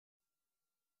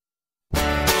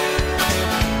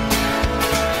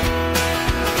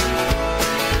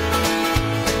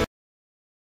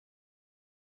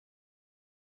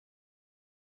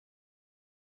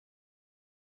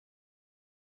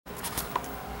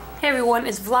Hey everyone,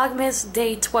 it's Vlogmas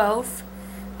day 12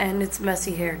 and it's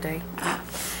messy hair day.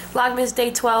 Vlogmas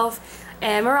day 12,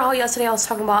 and remember how yesterday I was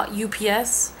talking about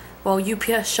UPS? Well,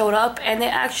 UPS showed up and they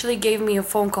actually gave me a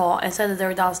phone call and said that they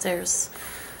were downstairs.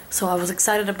 So I was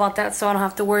excited about that, so I don't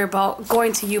have to worry about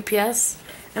going to UPS.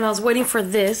 And I was waiting for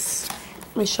this.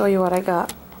 Let me show you what I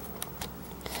got.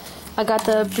 I got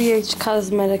the BH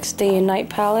Cosmetics Day and Night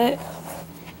palette.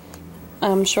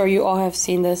 I'm sure you all have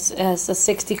seen this. It has the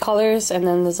 60 colors, and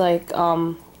then there's like,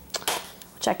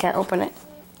 which I can't open it.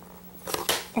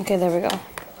 Okay, there we go.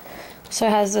 So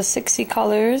it has the 60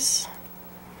 colors.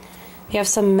 You have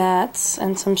some mattes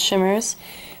and some shimmers.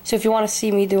 So if you want to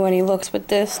see me do any looks with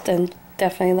this, then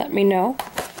definitely let me know.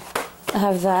 I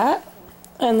have that.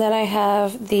 And then I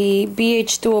have the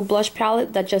BH Dual Blush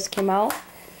palette that just came out.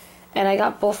 And I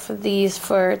got both of these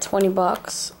for 20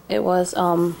 bucks. It was,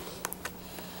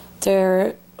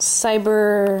 their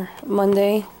Cyber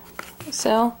Monday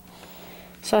sale.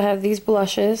 So I have these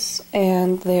blushes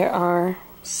and they are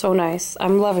so nice.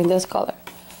 I'm loving this color.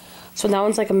 So that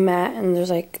one's like a matte and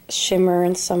there's like shimmer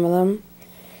in some of them.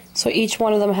 So each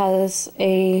one of them has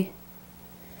a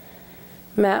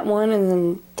matte one and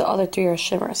then the other three are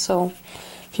shimmer. So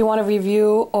if you want a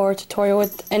review or a tutorial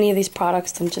with any of these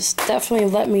products, then just definitely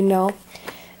let me know.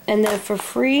 And then for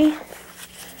free,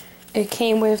 it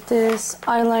came with this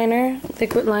eyeliner,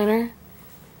 liquid liner,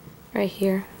 right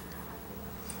here.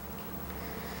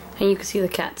 And you can see the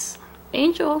cats.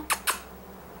 Angel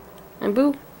and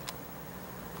Boo.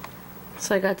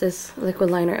 So I got this liquid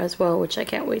liner as well, which I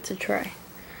can't wait to try.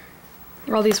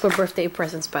 All these were birthday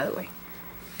presents, by the way.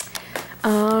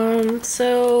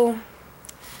 So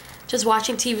just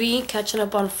watching TV, catching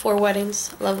up on 4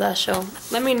 Weddings. Love that show.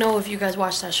 Let me know if you guys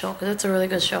watch that show, because it's a really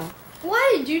good show.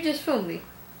 Why did you just film me?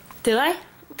 Did I?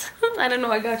 I don't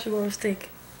know, I got you by mistake.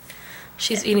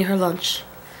 She's eating her lunch.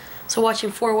 So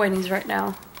watching 4 Weddings right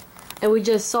now. And we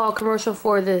just saw a commercial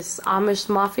for this Amish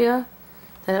Mafia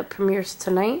that premieres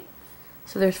tonight.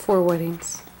 So there's 4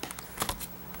 weddings.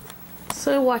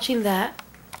 So watching that.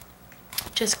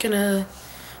 Just gonna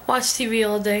watch TV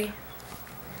all day.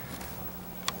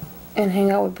 And hang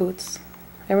out with Boots.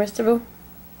 Right, Mr. Boo?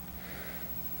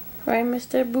 Right,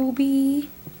 Mr.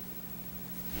 Booby?